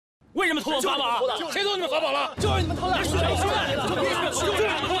为什么偷我法宝？谁偷你们法宝了？就是你们偷的！就是你们偷的！就是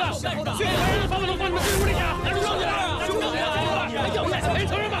你们偷的！去，把人的法宝都放你们自己屋里去！拿出证据来！拿出证据来！哎，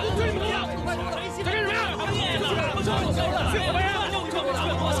承认吧！就是你们偷的！在干什么呀？去，把人！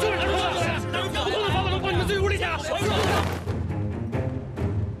就是你们偷的！不偷的法宝都放你们自己屋里去！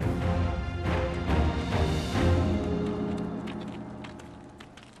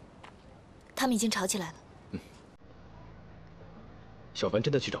 他们已经吵起来了。小凡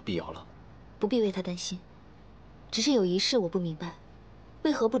真的去找碧瑶了？不必为他担心，只是有一事我不明白，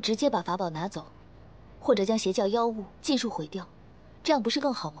为何不直接把法宝拿走，或者将邪教妖物尽数毁掉，这样不是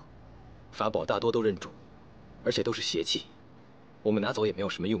更好吗？法宝大多都认主，而且都是邪气，我们拿走也没有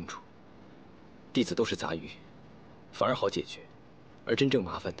什么用处。弟子都是杂鱼，反而好解决，而真正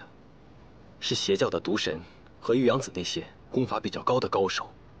麻烦的，是邪教的毒神和玉阳子那些功法比较高的高手。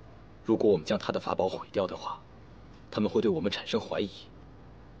 如果我们将他的法宝毁掉的话，他们会对我们产生怀疑，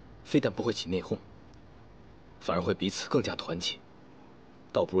非但不会起内讧，反而会彼此更加团结。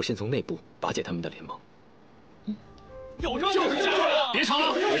倒不如先从内部瓦解他们的联盟。有证就是假的！别吵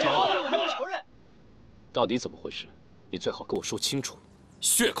了，别吵了！承认。到底怎么回事？你最好跟我说清楚。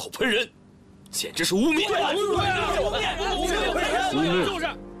血口喷人，简直是污蔑！污蔑！就是。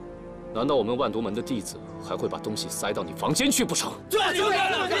 难道我们万毒门的弟子还会把东西塞到你房间去不成？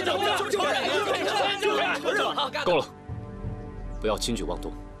够了，不要轻举妄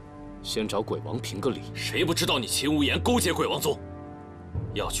动，先找鬼王评个理。谁不知道你秦无言勾结鬼王宗，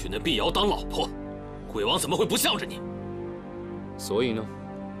要娶那碧瑶当老婆？鬼王怎么会不向着你？所以呢，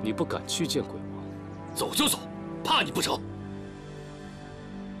你不敢去见鬼王？走就走，怕你不成？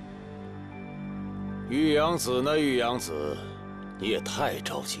玉阳子呢？玉阳子。 你也太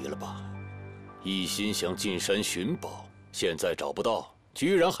着急了吧！一心想进山寻宝，现在找不到，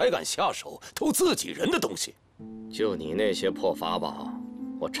居然还敢下手偷自己人的东西。就你那些破法宝，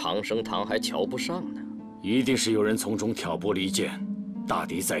我长生堂还瞧不上呢。一定是有人从中挑拨离间，大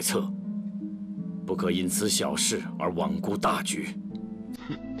敌在侧，不可因此小事而罔顾大局。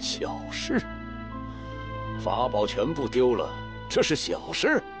哼，小事？法宝全部丢了，这是小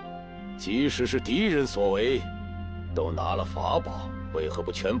事？即使是敌人所为。 都拿了法宝，为何不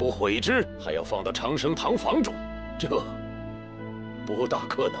全部毁之，还要放到长生堂房中？这不大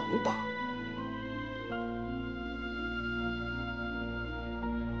可能吧？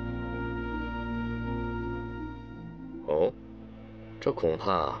哦，这恐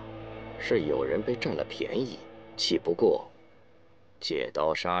怕是有人被占了便宜，气不过，借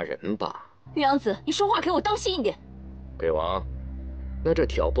刀杀人吧？玉阳子，你说话给我当心一点。鬼王，那这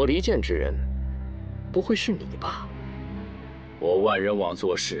挑拨离间之人，不会是你吧？ 我万人网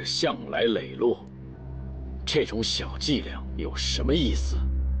做事向来磊落，这种小伎俩有什么意思？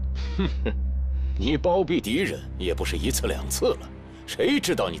哼哼，你包庇敌人也不是一次两次了，谁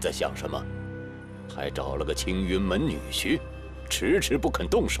知道你在想什么？还找了个青云门女婿，迟迟不肯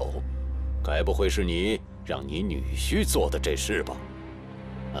动手，该不会是你让你女婿做的这事吧？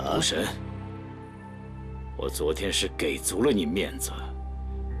毒神，我昨天是给足了你面子，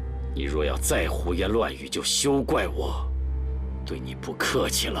你若要再胡言乱语，就休怪我。 对你不客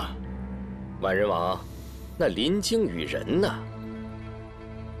气了，万人王，那林晶与人呢？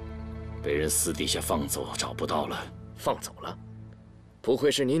被人私底下放走，找不到了。放走了？不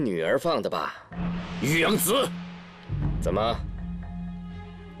会是你女儿放的吧？玉阳子，怎么？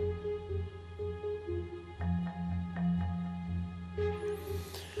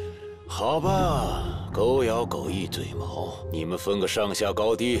好吧，狗咬狗一嘴毛，你们分个上下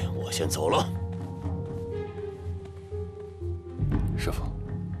高低，我先走了。 师傅，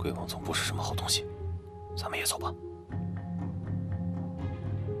鬼王宗不是什么好东西，咱们也走吧。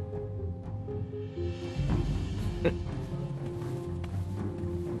哼，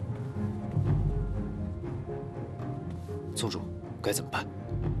宗主，该怎么办？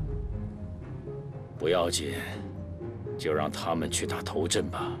不要紧，就让他们去打头阵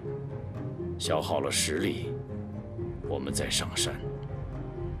吧。消耗了实力，我们再上山。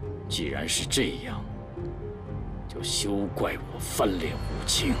既然是这样。 就休怪我翻脸无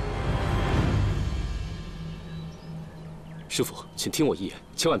情。师傅，请听我一言，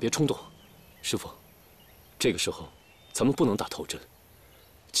千万别冲动。师傅，这个时候咱们不能打头阵，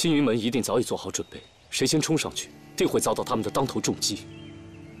青云门一定早已做好准备，谁先冲上去，定会遭到他们的当头重击。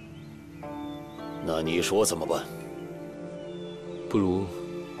那你说怎么办？不如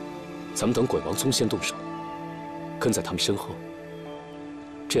咱们等鬼王宗先动手，跟在他们身后，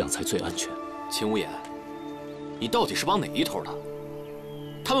这样才最安全。秦无言。 你到底是帮哪一头的？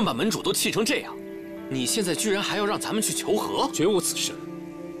他们把门主都气成这样，你现在居然还要让咱们去求和？绝无此事。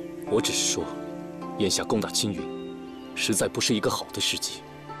我只是说，眼下攻打青云，实在不是一个好的时机。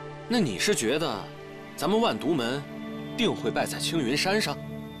那你是觉得，咱们万毒门定会败在青云山上？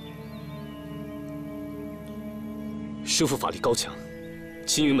师父法力高强，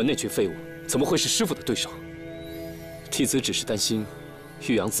青云门那群废物怎么会是师父的对手？弟子只是担心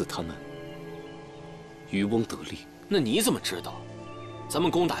玉阳子他们渔翁得利。那你怎么知道，咱们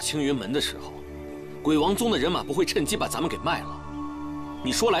攻打青云门的时候，鬼王宗的人马不会趁机把咱们给卖了？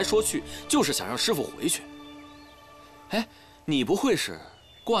你说来说去就是想让师父回去。哎，你不会是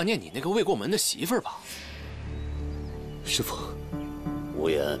挂念你那个未过门的媳妇儿吧？师父，无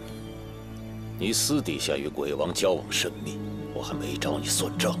言，你私底下与鬼王交往甚密，我还没找你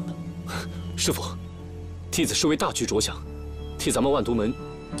算账呢。师父，弟子是为大局着想，替咱们万毒门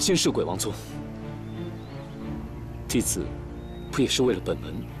监视鬼王宗。弟子不也是为了本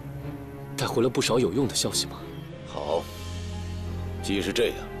门带回了不少有用的消息吗？好，既是这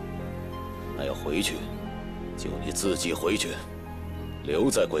样，那要回去，就你自己回去，留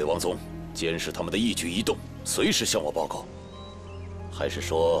在鬼王宗监视他们的一举一动，随时向我报告。还是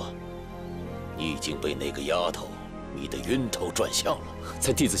说，你已经被那个丫头迷得晕头转向了？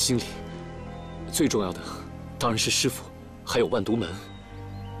在弟子心里，最重要的当然是师父，还有万毒门。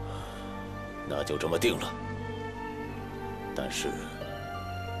那就这么定了。但是，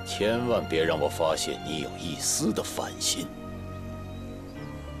千万别让我发现你有一丝的反心。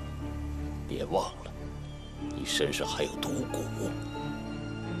别忘了，你身上还有毒蛊。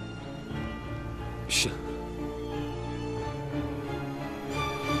是。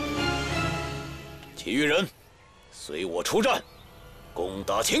其余人，随我出战，攻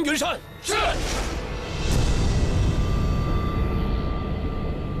打青云山。是。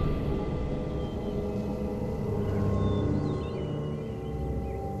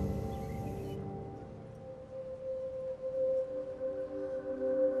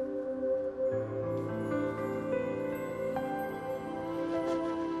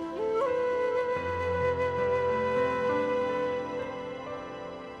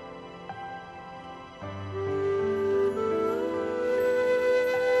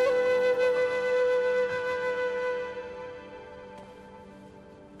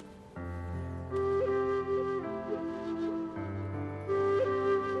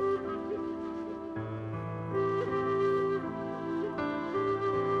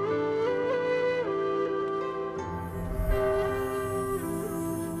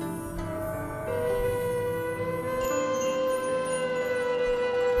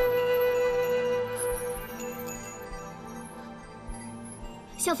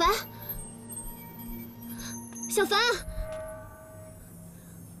小凡，小凡，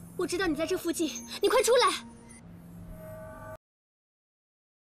我知道你在这附近，你快出来！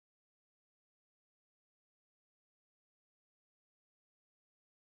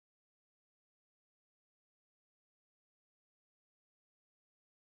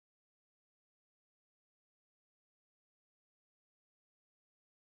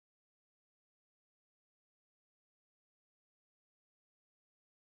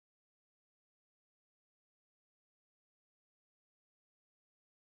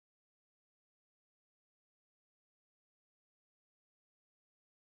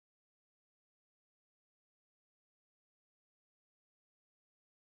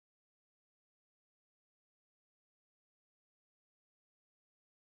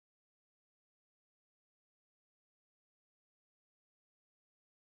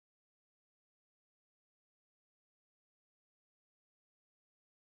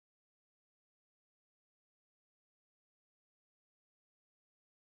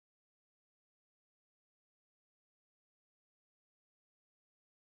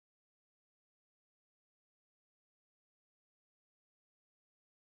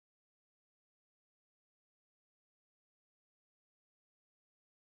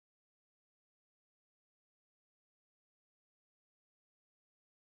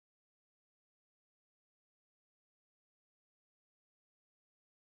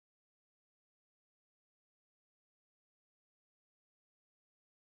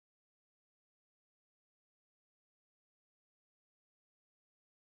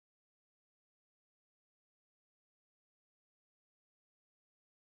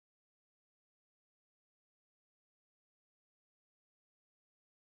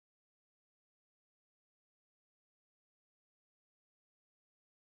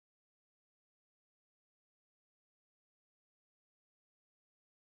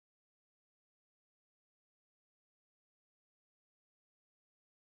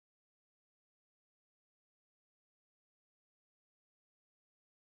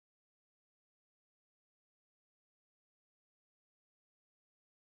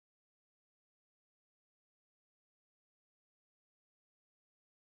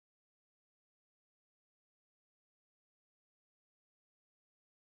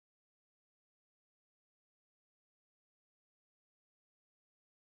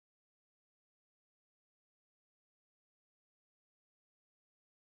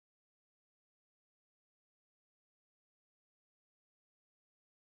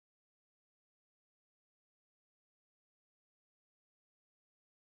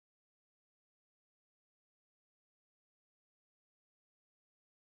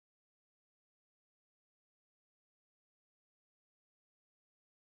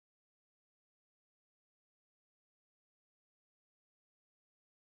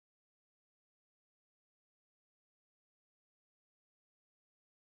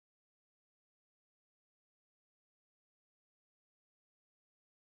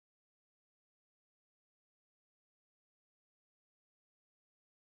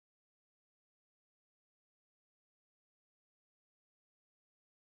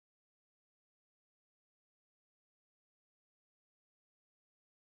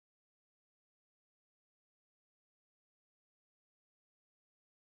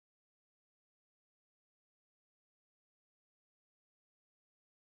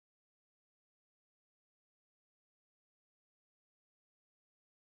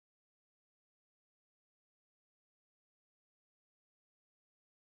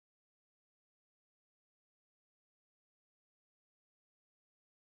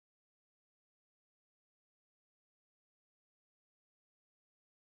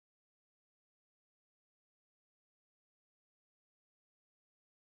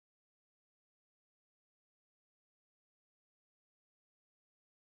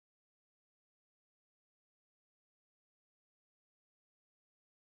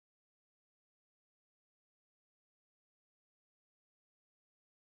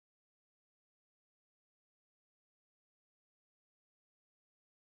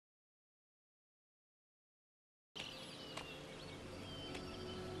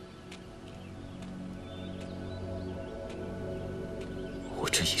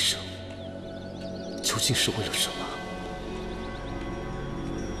这一生究竟是为了什么？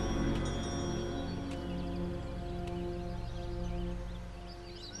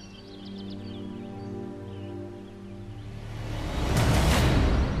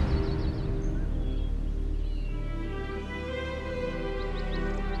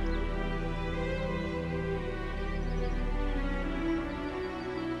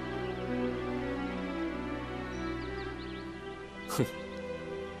哼，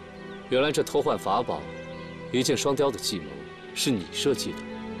原来这偷换法宝、一箭双雕的计谋是你设计的。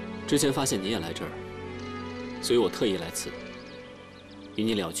之前发现你也来这儿，所以我特意来此，与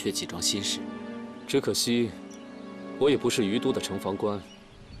你了却几桩心事。只可惜，我也不是余都的城防官，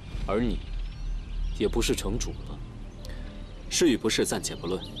而你，也不是城主了。是与不是暂且不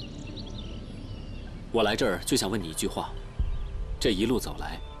论，我来这儿就想问你一句话：这一路走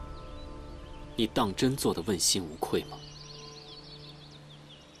来，你当真做得问心无愧吗？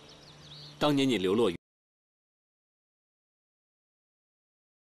当年你流落于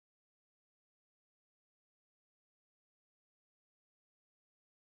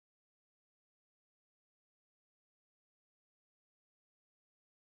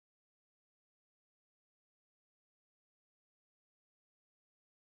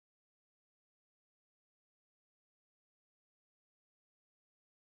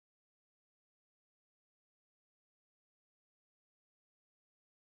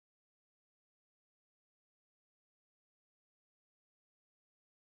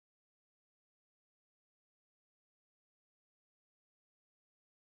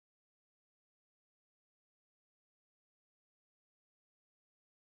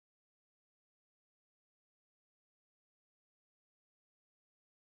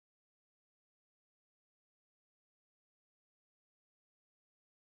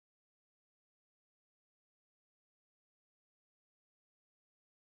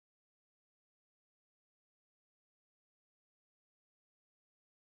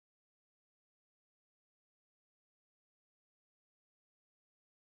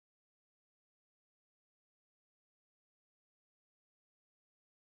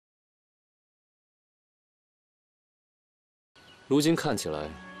如今看起来，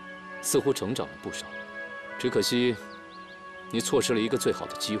似乎成长了不少。只可惜，你错失了一个最好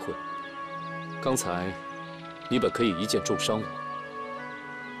的机会。刚才，你本可以一箭重伤我，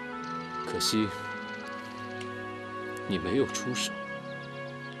可惜，你没有出手。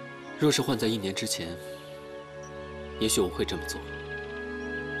若是换在1年之前，也许我会这么做，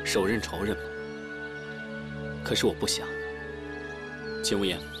手刃仇人嘛。可是我不想。秦无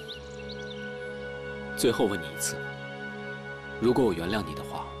言，最后问你一次。如果我原谅你的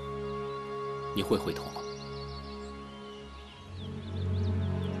话，你会回头吗？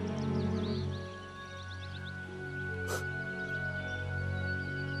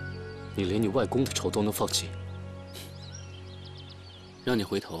你连你外公的仇都能放弃，让你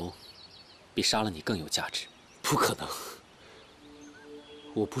回头，比杀了你更有价值。不可能，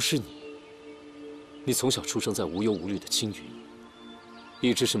我不是你。你从小出生在无忧无虑的青云，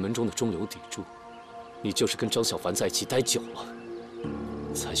一直是门中的中流砥柱。你就是跟张小凡在一起待久了，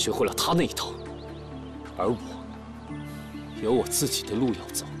才学会了他那一套。而我，有我自己的路要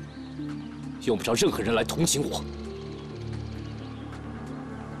走，用不着任何人来同情我。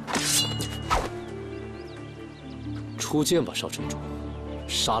出剑吧，少城主！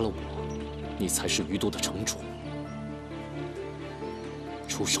杀了我，你才是余都的城主。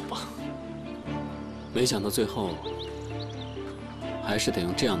出手吧！没想到最后，还是得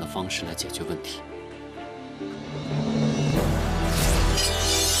用这样的方式来解决问题。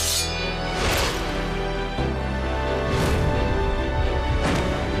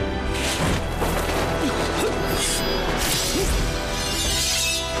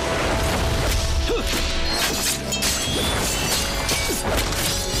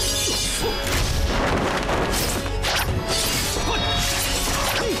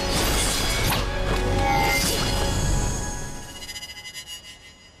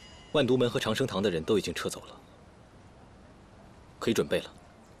万毒门和长生堂的人都已经撤走了，可以准备了。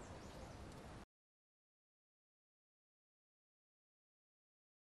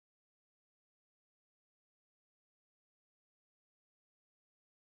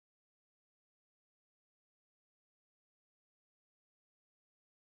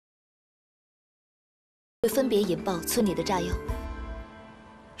会分别引爆村里的炸药。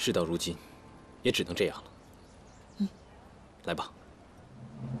事到如今，也只能这样了。来吧。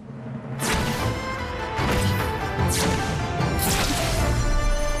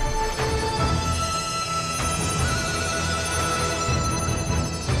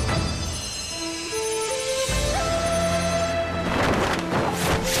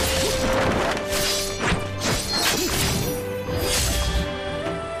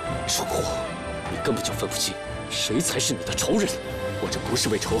蠢货，你根本就分不清谁才是你的仇人。我这不是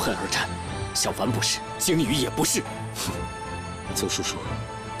为仇恨而战，小凡不是，鲸鱼也不是。哼，曾叔叔，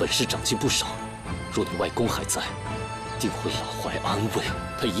本事长进不少，若你外公还在，定会老怀安慰。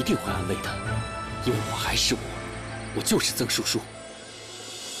他一定会安慰的，因为我还是我就是曾叔叔。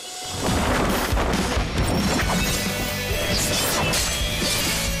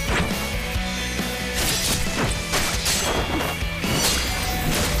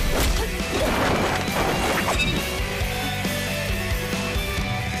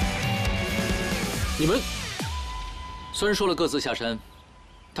 你们虽然说了各自下山，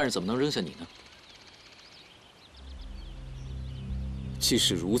但是怎么能扔下你呢？既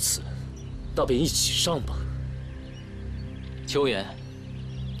是如此，那便一起上吧。秋言，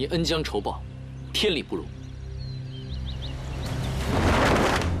你恩将仇报，天理不容。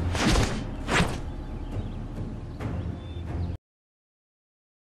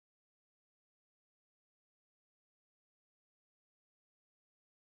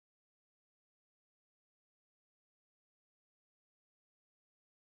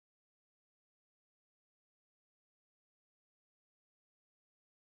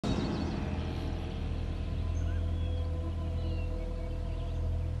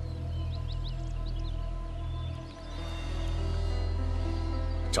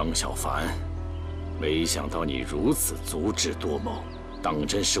 张小凡，没想到你如此足智多谋，当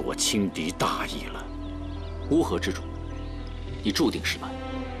真是我轻敌大意了。乌合之众，你注定失败。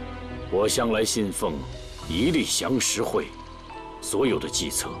我向来信奉一力降十会，所有的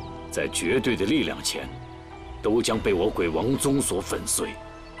计策在绝对的力量前，都将被我鬼王宗所粉碎。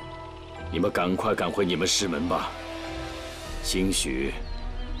你们赶快赶回你们师门吧，兴许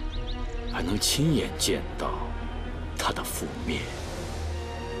还能亲眼见到他的覆灭。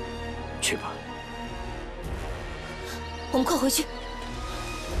 去吧，我们快回去。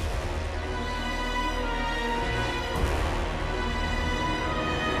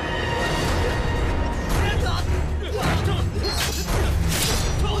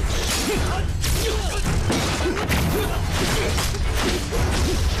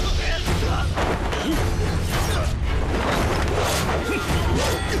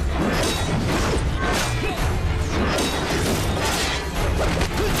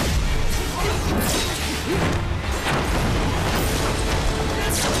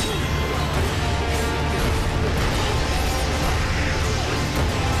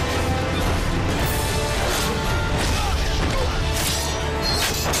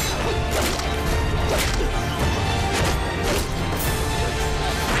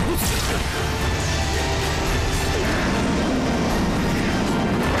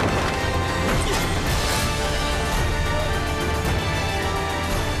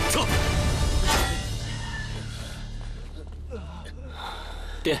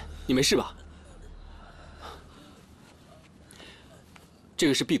爹，你没事吧？这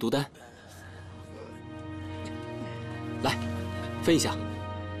个是避毒丹，来，分一下。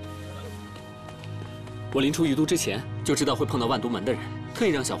我临出鱼都之前就知道会碰到万毒门的人，特意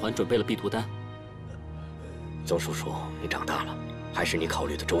让小环准备了避毒丹。曾叔叔，你长大了，还是你考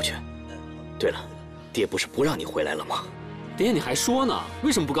虑的周全。对了，爹不是不让你回来了吗？爹，你还说呢？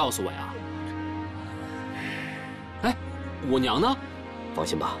为什么不告诉我呀？哎，我娘呢？ 放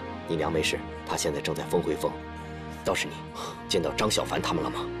心吧，你娘没事，她现在正在峰回峰。倒是你，见到张小凡他们了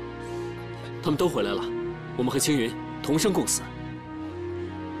吗？他们都回来了，我们和青云同生共死。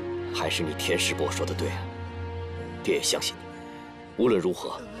还是你天师伯说的对啊，爹也相信你，无论如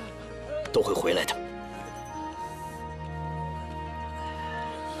何都会回来的。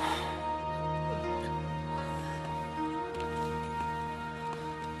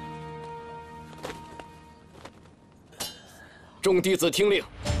众弟子听令，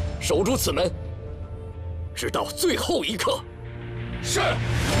守住此门，直到最后一刻。是。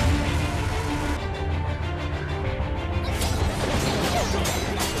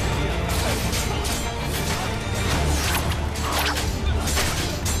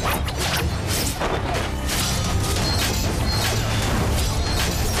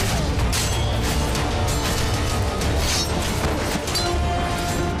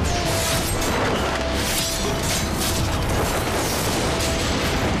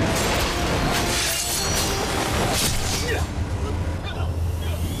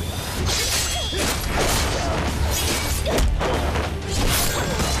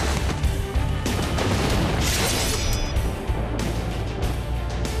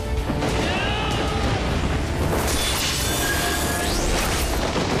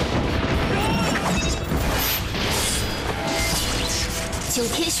九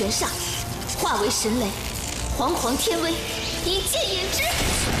天玄煞，化为神雷，煌煌天威，一剑掩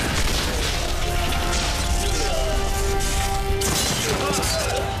之。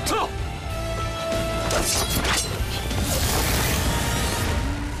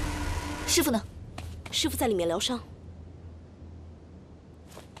师傅呢？师傅在里面疗伤。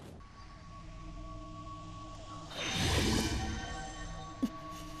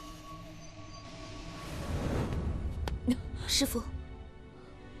师傅，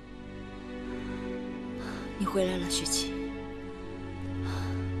你回来了，雪琪。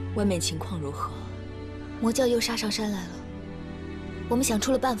外面情况如何？魔教又杀上山来了。我们想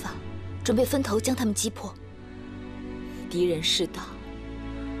出了办法，准备分头将他们击破。敌人势大，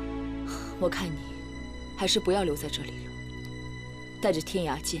我看你还是不要留在这里了，带着天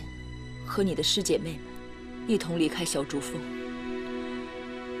涯剑和你的师姐妹们一同离开小竹峰，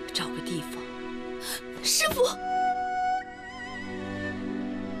找个地方。师傅，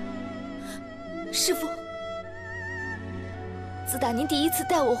师傅，自打您第一次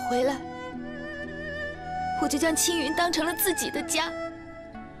带我回来，我就将青云当成了自己的家。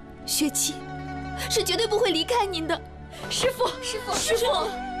雪琪是绝对不会离开您的。师傅，师傅，师傅！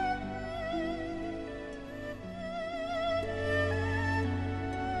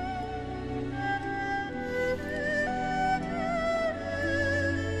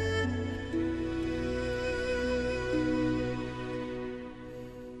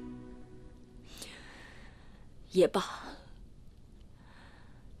也罢，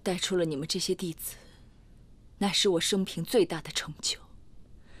带出了你们这些弟子，乃是我生平最大的成就。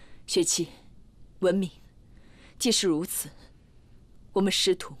雪琪，文明，既是如此，我们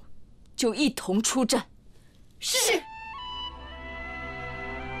师徒就一同出战。是。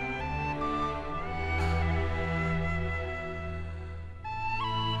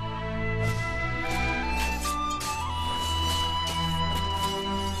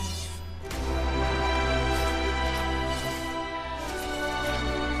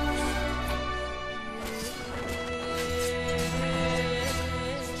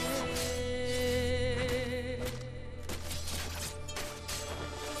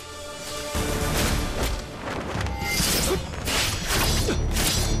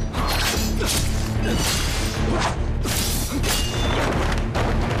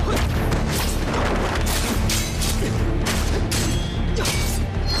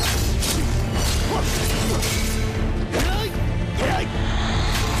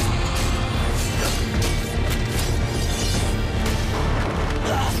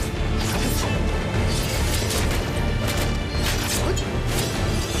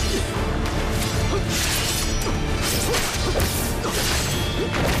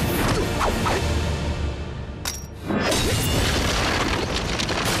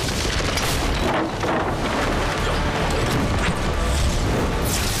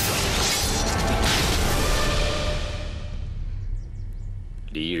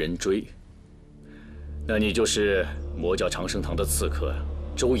离人追，那你就是魔教长生堂的刺客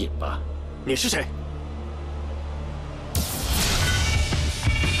周隐吧？你是谁？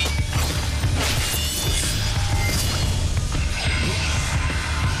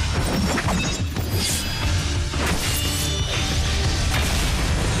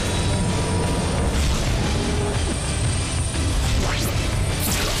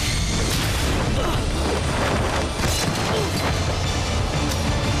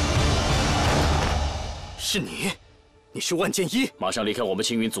是你，你是万剑一！马上离开我们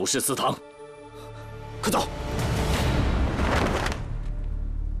青云祖师祠堂，快走！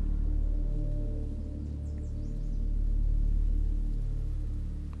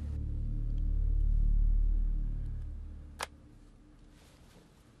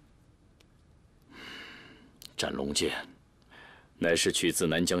斩龙剑，乃是取自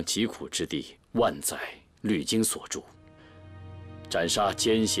南疆疾苦之地万载律经所铸，斩杀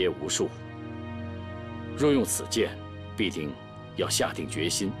奸邪无数。若用此剑，必定要下定决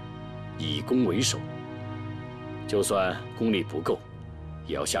心，以攻为守。就算功力不够，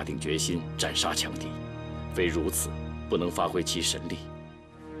也要下定决心斩杀强敌。非如此，不能发挥其神力。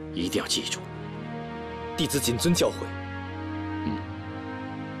一定要记住，弟子谨遵教诲。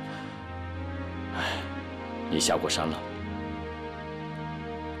你下过山了？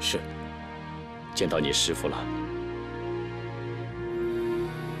是。见到你师父了。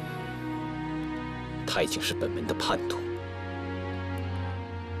他已经是本门的叛徒。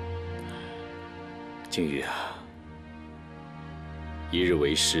静玉啊，一日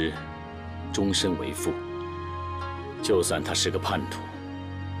为师，终身为父。就算他是个叛徒，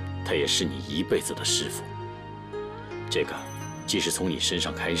他也是你一辈子的师父。这个既是从你身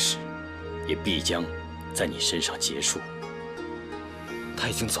上开始，也必将在你身上结束。他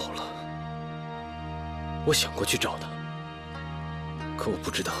已经走了，我想过去找他，可我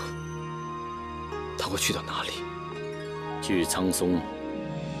不知道他会去到哪里。据苍松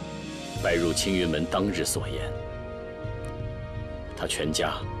拜入青云门当日所言，他全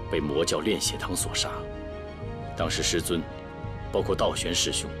家被魔教炼血堂所杀。当时师尊，包括道玄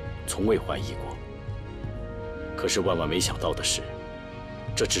师兄，从未怀疑过。可是万万没想到的是，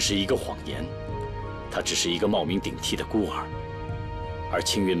这只是一个谎言。他只是一个冒名顶替的孤儿，而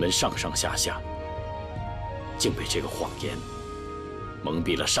青云门上上下下，竟被这个谎言蒙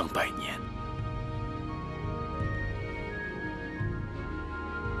蔽了上百年。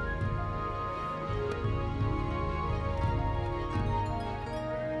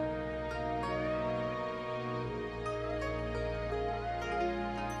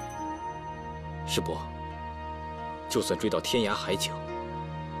师伯，就算追到天涯海角，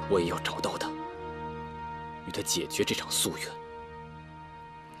我也要找到他，与他解决这场夙愿。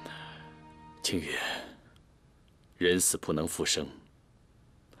青云，人死不能复生，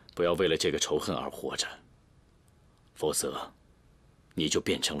不要为了这个仇恨而活着，否则你就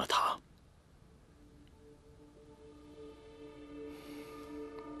变成了他。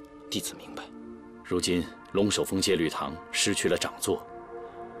弟子明白。如今龙首峰戒律堂失去了掌座，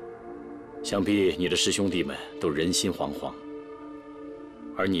想必你的师兄弟们都人心惶惶。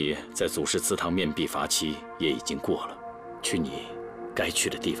而你在祖师祠堂面壁罚期也已经过了，去你该去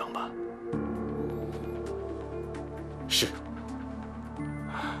的地方吧。是。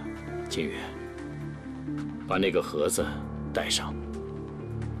金宇，把那个盒子带上，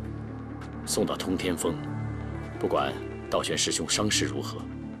送到通天峰。不管道玄师兄伤势如何，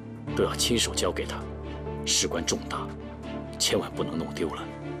都要亲手交给他。事关重大，千万不能弄丢了。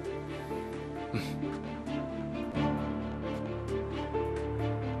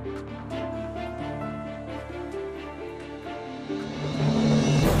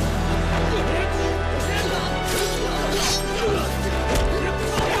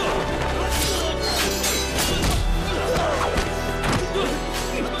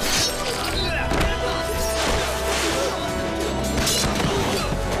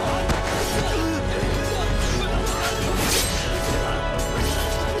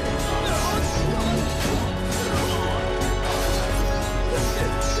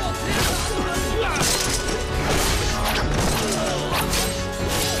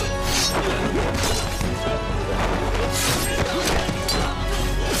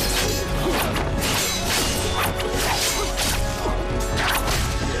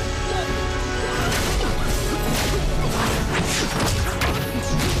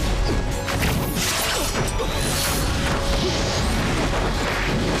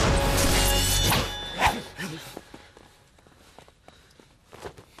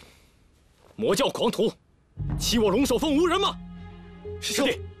魔教狂徒，欺我龙首峰无人吗？师兄，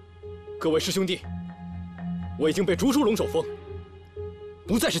各位师兄弟，我已经被逐出龙首峰，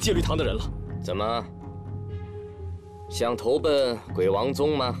不再是戒律堂的人了。怎么，想投奔鬼王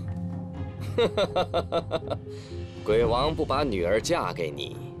宗吗？鬼王不把女儿嫁给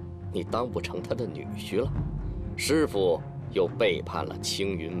你，你当不成他的女婿了。师父又背叛了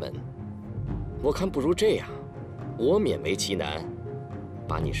青云门，我看不如这样，我勉为其难，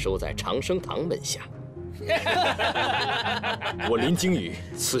把你收在长生堂门下。我林惊羽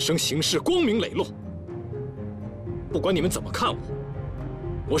此生行事光明磊落，不管你们怎么看我，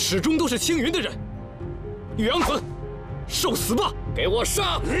我始终都是青云的人。玉阳子，受死吧！给我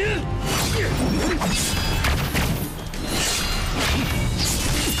杀！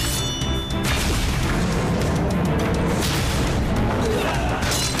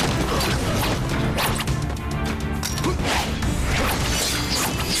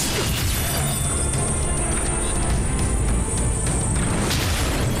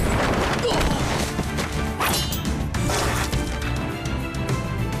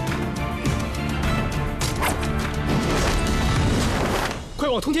快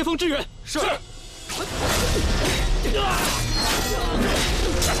往通天峰支援！是。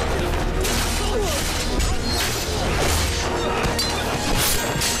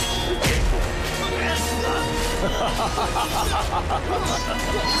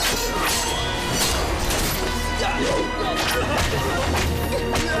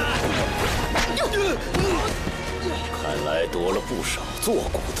看来多了不少做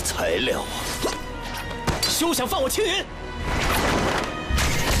骨的材料啊！休想放我青云！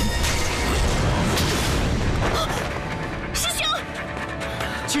师兄，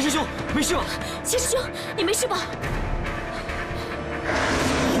齐师兄，没事吧？齐师兄，你没事吧？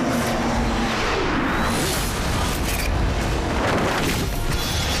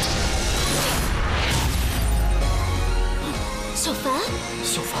小凡，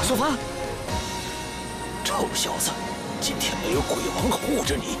小凡，臭小子，今天没有鬼王护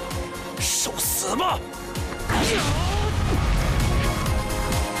着你，受死吧！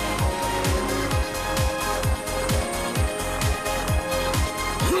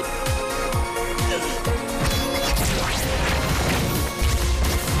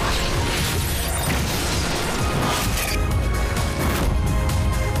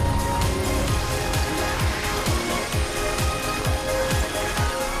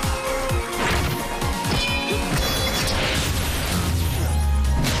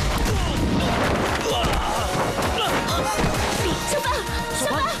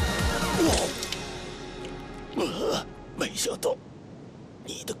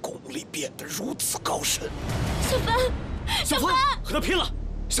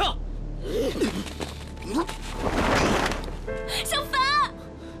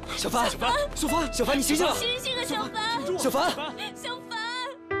小凡，小凡，小凡，小凡，你醒醒啊！醒醒啊，小凡！小凡，小凡！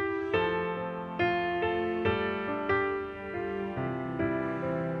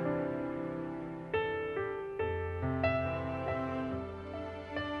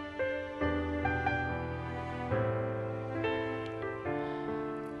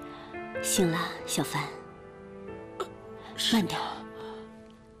醒了，小凡，慢点。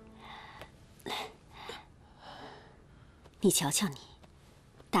你瞧瞧你，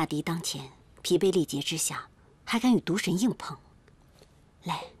大敌当前，疲惫力竭之下，还敢与毒神硬碰。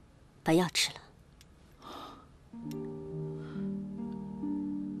来，把药吃了。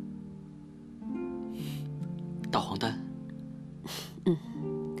大黄丹。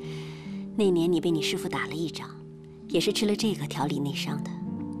那年你被你师父打了一掌，也是吃了这个调理内伤的。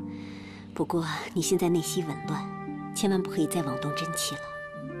不过你现在内息紊乱，千万不可以再妄动真气了。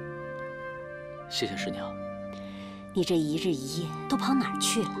谢谢师娘。你这一日一夜都跑哪儿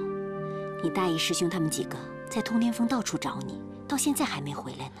去了？你大姨师兄他们几个在通天峰到处找你，到现在还没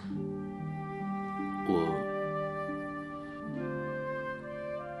回来呢。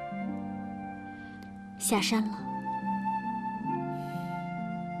下山了。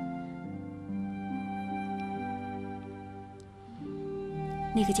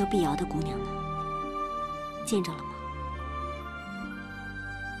那个叫碧瑶的姑娘呢？见着了吗？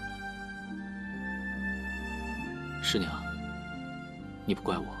师娘，你不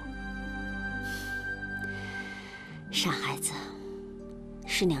怪我。傻孩子，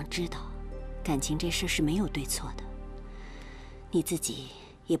师娘知道，感情这事是没有对错的，你自己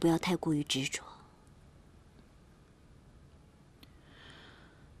也不要太过于执着。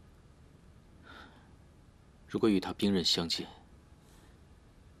如果与他兵刃相见，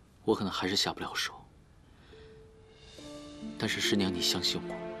我可能还是下不了手。但是师娘，你相信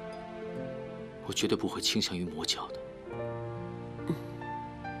我，我绝对不会倾向于魔教的。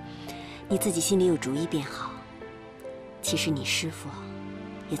你自己心里有主意便好。其实你师父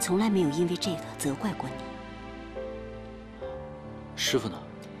也从来没有因为这个责怪过你。师父呢？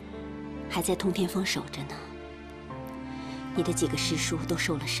还在通天峰守着呢。你的几个师叔都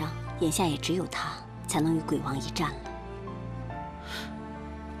受了伤，眼下也只有他才能与鬼王一战了。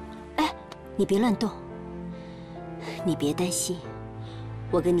哎，你别乱动。你别担心，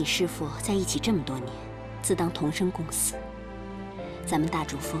我跟你师父在一起这么多年，自当同生共死。咱们大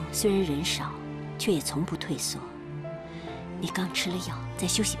主峰虽然人少，却也从不退缩。你刚吃了药，再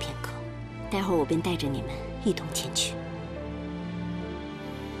休息片刻，待会儿我便带着你们一同前去。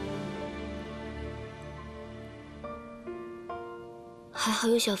还好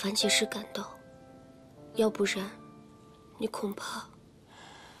有小凡及时赶到，要不然，你恐怕……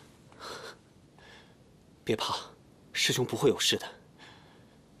别怕，师兄不会有事的。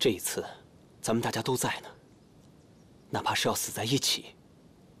这一次，咱们大家都在呢，哪怕是要死在一起，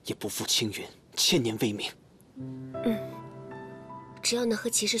也不负青云千年威名。只要能和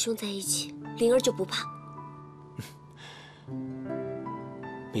齐师兄在一起，灵儿就不怕。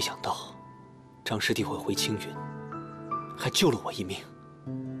没想到，张师弟会回青云，还救了我一命。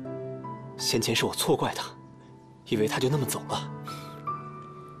先前是我错怪他，以为他就那么走了。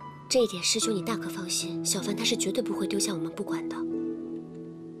这一点，师兄你大可放心，小凡他是绝对不会丢下我们不管的。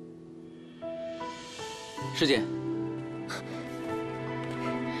师姐。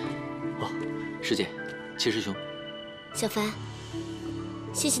师姐，齐师兄。小凡，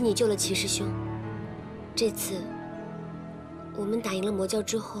谢谢你救了齐师兄。这次我们打赢了魔教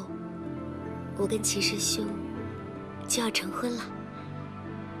之后，我跟齐师兄就要成婚了。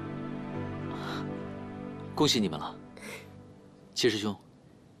恭喜你们了，齐师兄，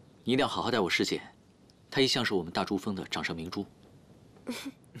你一定要好好待我师姐，她一向是我们大珠峰的掌上明珠。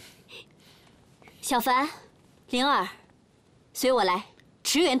小凡，灵儿，随我来，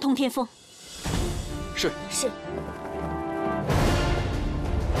驰援通天峰。是。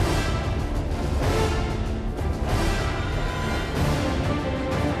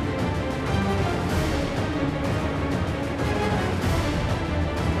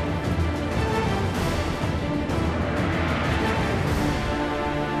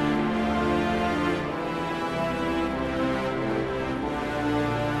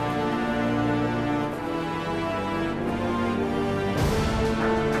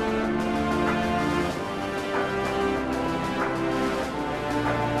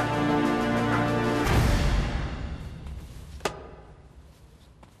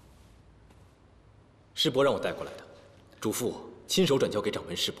师伯让我带过来的，嘱咐我亲手转交给掌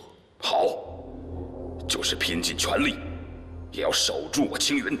门师伯。好，就是拼尽全力，也要守住我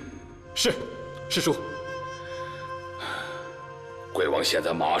青云。是，师叔。鬼王现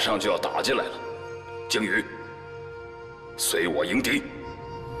在马上就要打进来了，鲸鱼，随我迎敌。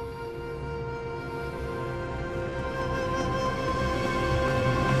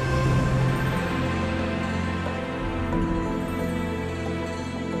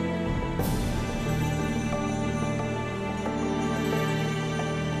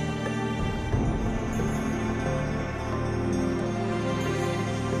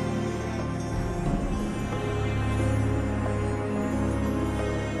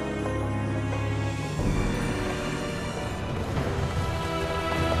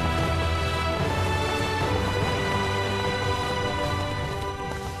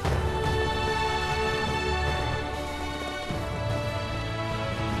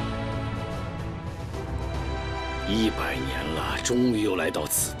 100年了，终于又来到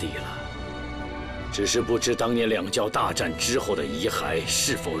此地了。只是不知当年两教大战之后的遗骸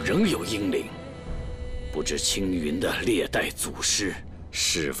是否仍有英灵？不知青云的历代祖师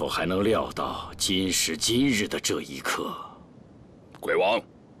是否还能料到今时今日的这一刻？鬼王，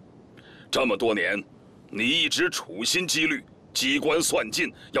这么多年，你一直处心积虑、机关算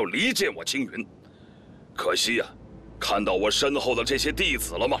尽，要离间我青云。可惜呀，看到我身后的这些弟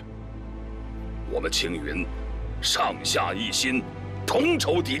子了吗？我们青云。 上下一心，同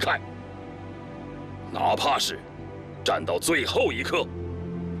仇敌忾。哪怕是战到最后一刻，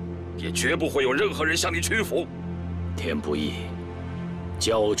也绝不会有任何人向你屈服。天不易，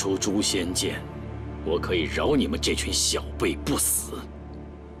交出诛仙剑，我可以饶你们这群小辈不死。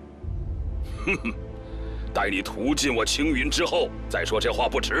哼哼，待你屠尽我青云之后再说这话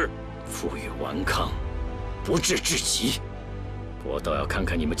不迟。负隅顽抗，不智至极，我倒要看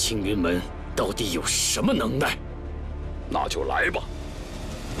看你们青云门到底有什么能耐。 那就来吧！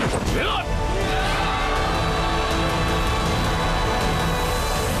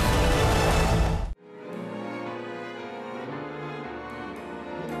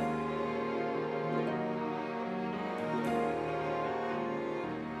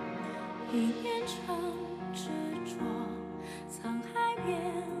一念成执着，沧海变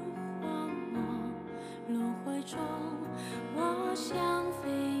荒漠，轮回中，我像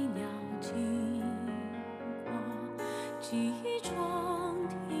飞鸟经过。 记忆中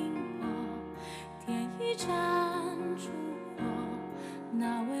停泊，点一盏烛火，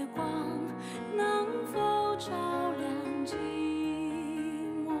那微光能否照亮寂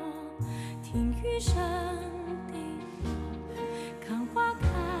寞？听雨声。